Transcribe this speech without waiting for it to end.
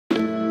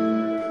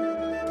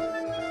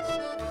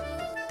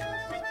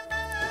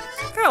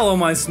Hello,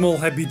 my small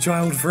happy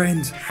child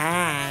friend.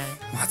 Hi.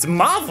 It's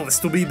marvelous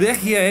to be back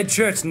here at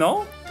church,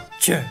 no?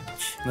 Church.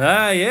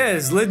 Ah,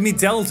 yes, let me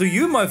tell to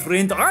you, my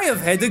friend, I have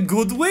had a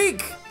good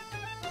week.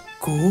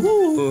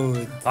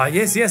 Good. Ah,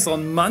 yes,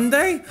 on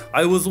Monday,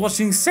 I was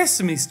watching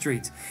Sesame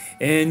Street,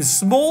 and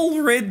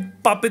small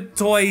red puppet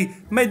toy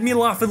made me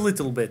laugh a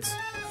little bit.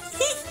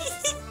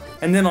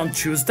 And then on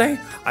Tuesday,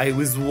 I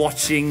was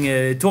watching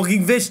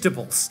Talking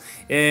Vegetables,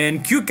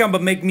 and Cucumber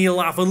made me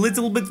laugh a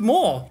little bit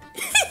more.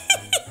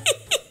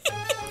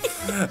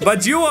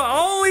 But you are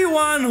only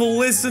one who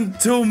listened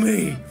to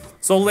me.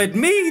 So let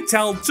me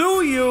tell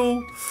to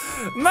you,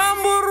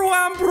 number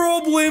one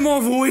problem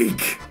of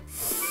week.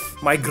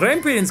 My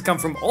grandparents come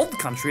from old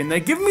country and they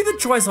give me the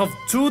choice of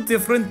two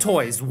different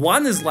toys.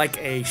 One is like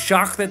a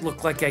shark that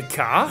looked like a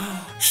car.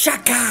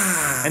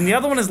 Shaka. And the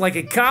other one is like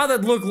a car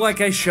that looked like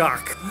a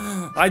shark.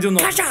 I do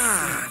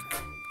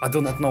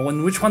not know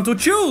which one to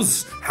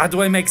choose. How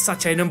do I make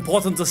such an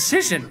important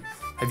decision?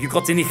 Have you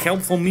got any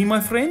help for me,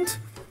 my friend?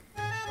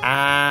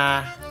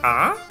 Are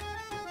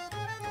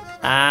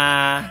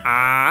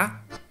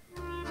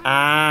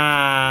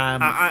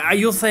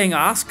you saying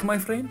ask, my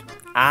friend?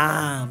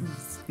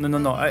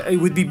 No. It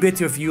would be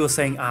better if you were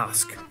saying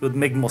ask. It would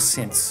make more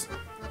sense.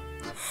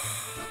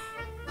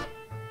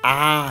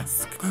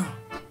 Ask.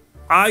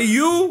 Are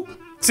you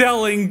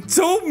telling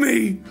to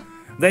me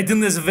that in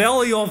this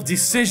valley of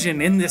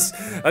decision,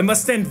 I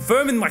must stand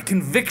firm in my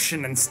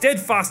conviction and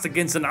steadfast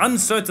against an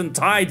uncertain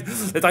tide,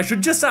 that I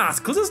should just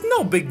ask, because it's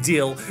no big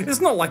deal. It's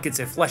not like it's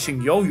a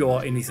flashing yo-yo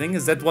or anything.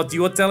 Is that what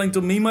you are telling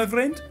to me, my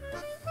friend?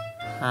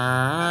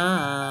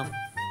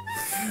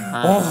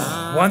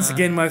 Once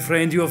again, my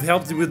friend, you have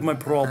helped me with my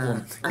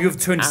problem. You have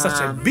turned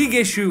such a big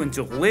issue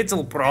into a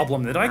little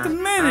problem that I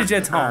can manage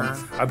at home.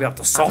 I'll be able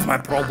to solve my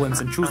problems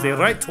and choose the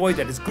right toy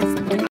that is good for me.